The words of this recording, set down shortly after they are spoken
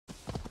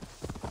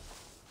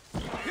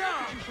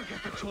You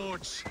forget the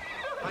torch.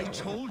 I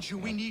told you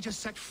we need to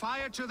set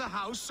fire to the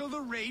house so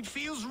the raid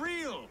feels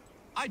real.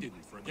 I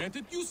didn't forget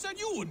it. You said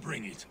you would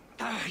bring it.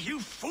 Ah, you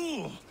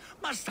fool!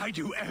 Must I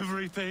do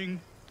everything?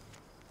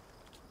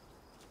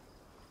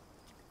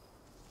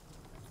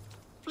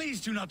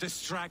 Please do not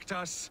distract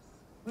us.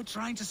 We're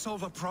trying to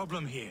solve a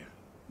problem here.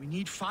 We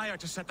need fire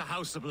to set the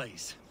house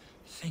ablaze.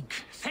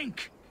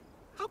 Think!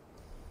 How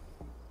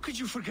could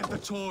you forget the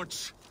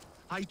torch?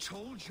 I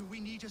told you we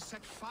need to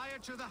set fire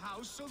to the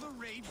house so the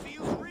raid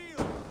feels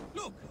real.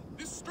 Look,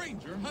 this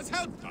stranger has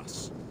helped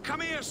us.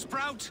 Come here,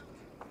 Sprout!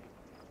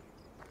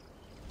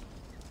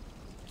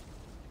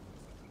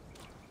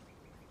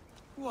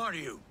 Who are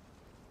you?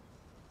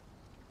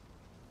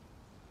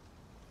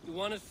 You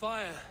wanted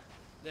fire.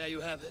 There you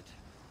have it.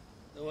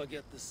 Though I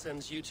get the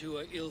sense you two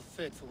are ill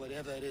fit for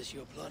whatever it is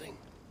you're plotting.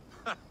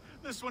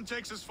 This one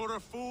takes us for a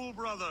fool,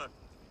 brother.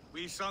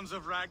 We Sons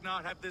of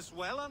Ragnar have this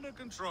well under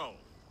control.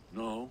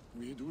 No,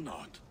 we do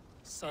not.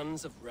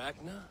 Sons of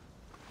Ragnar?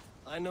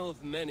 I know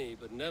of many,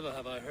 but never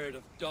have I heard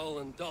of Dull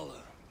and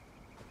Dollar.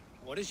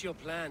 What is your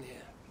plan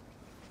here?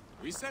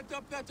 We set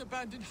up that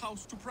abandoned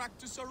house to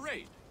practice a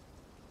raid.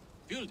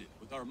 Filled it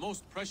with our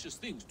most precious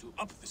things to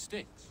up the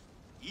stakes.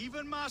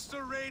 Even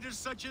master raiders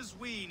such as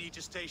we need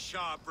to stay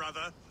sharp,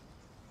 brother.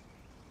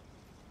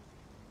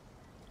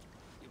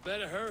 You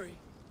better hurry.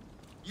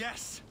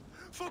 Yes,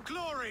 for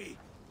glory!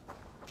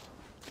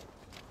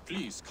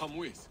 Please come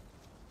with.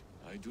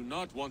 I do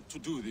not want to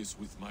do this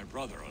with my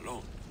brother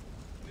alone.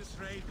 This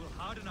raid will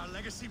harden our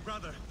legacy,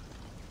 brother.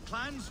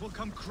 Clans will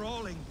come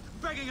crawling,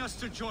 begging us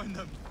to join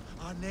them.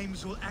 Our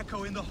names will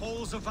echo in the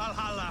halls of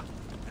Valhalla.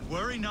 And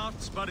worry not,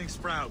 Budding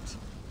Sprout.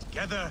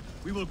 Together,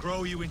 we will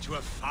grow you into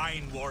a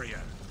fine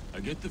warrior.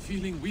 I get the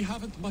feeling we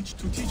haven't much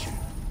to teach you.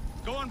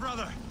 Go on,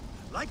 brother.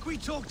 Like we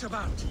talked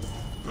about.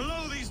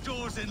 Blow these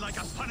doors in like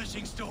a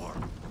punishing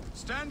storm.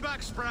 Stand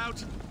back,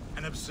 Sprout,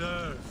 and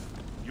observe.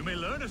 You may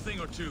learn a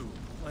thing or two.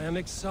 I am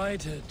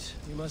excited.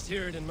 You must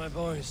hear it in my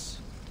voice.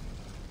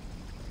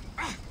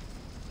 Ah!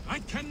 I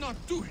cannot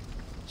do it!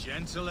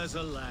 Gentle as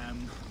a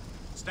lamb.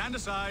 Stand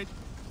aside.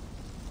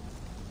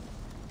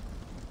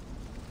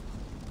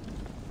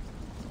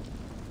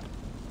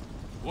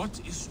 What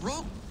is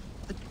wrong?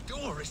 The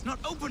door is not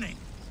opening.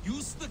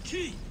 Use the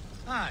key!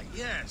 Ah,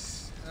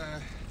 yes.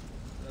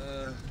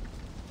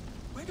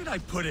 Where did I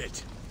put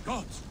it?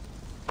 Gods!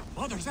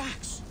 Mother's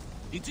axe!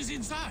 It is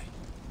inside!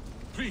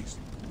 Please,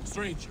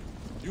 stranger,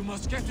 you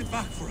must get it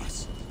back for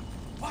us.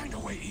 Find a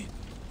way in.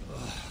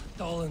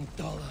 Dull and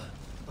Dollar,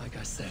 like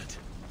I said.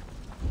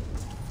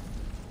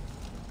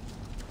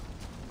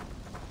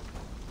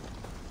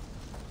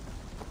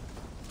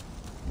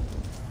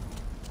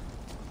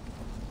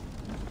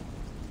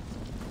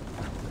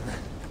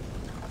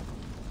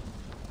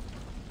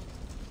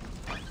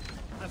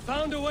 I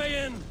found a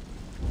way in!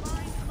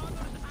 Find Mother's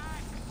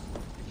axe.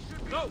 It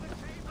should be Go! on the table.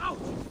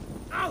 Out!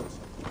 Out!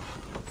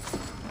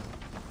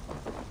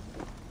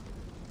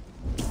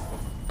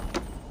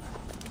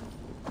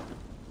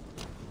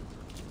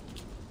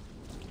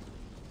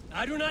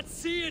 I do not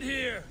see it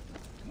here!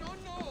 No,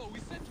 we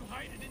said to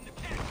hide it in the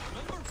camp,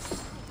 remember?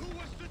 Who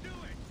was to do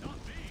it? Not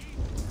me.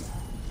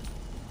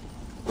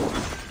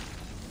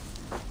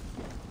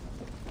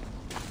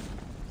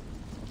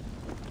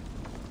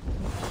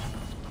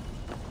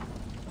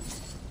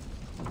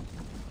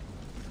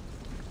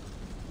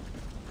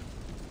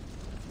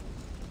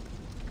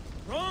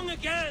 Wrong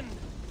again!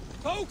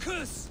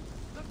 Focus!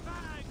 The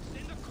bag's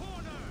in the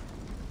corner.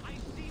 I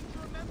seem to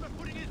remember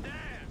putting it there.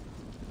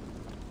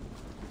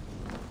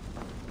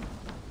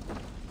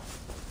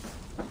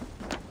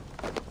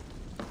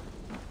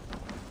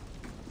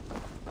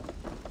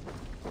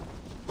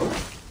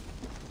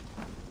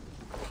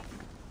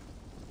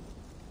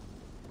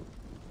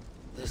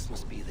 This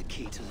must be the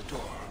key to the door.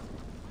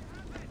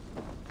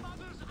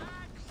 Mother's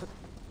axe.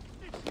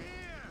 It's here.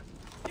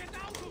 Get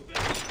out of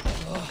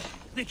there. Ugh,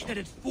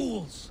 thick-headed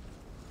fools!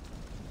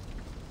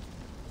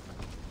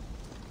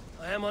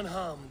 I am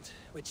unharmed,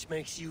 which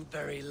makes you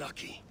very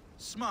lucky.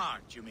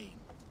 Smart, you mean?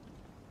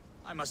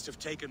 I must have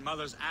taken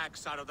Mother's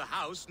axe out of the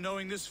house,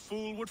 knowing this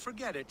fool would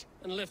forget it.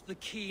 And left the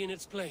key in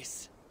its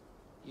place.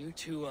 You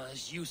two are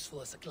as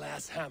useful as a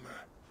glass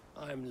hammer.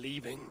 I'm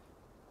leaving.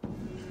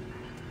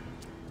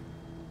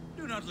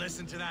 Do not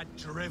listen to that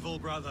drivel,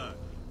 brother.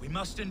 We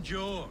must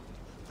endure.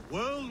 The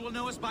world will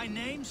know us by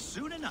name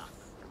soon enough.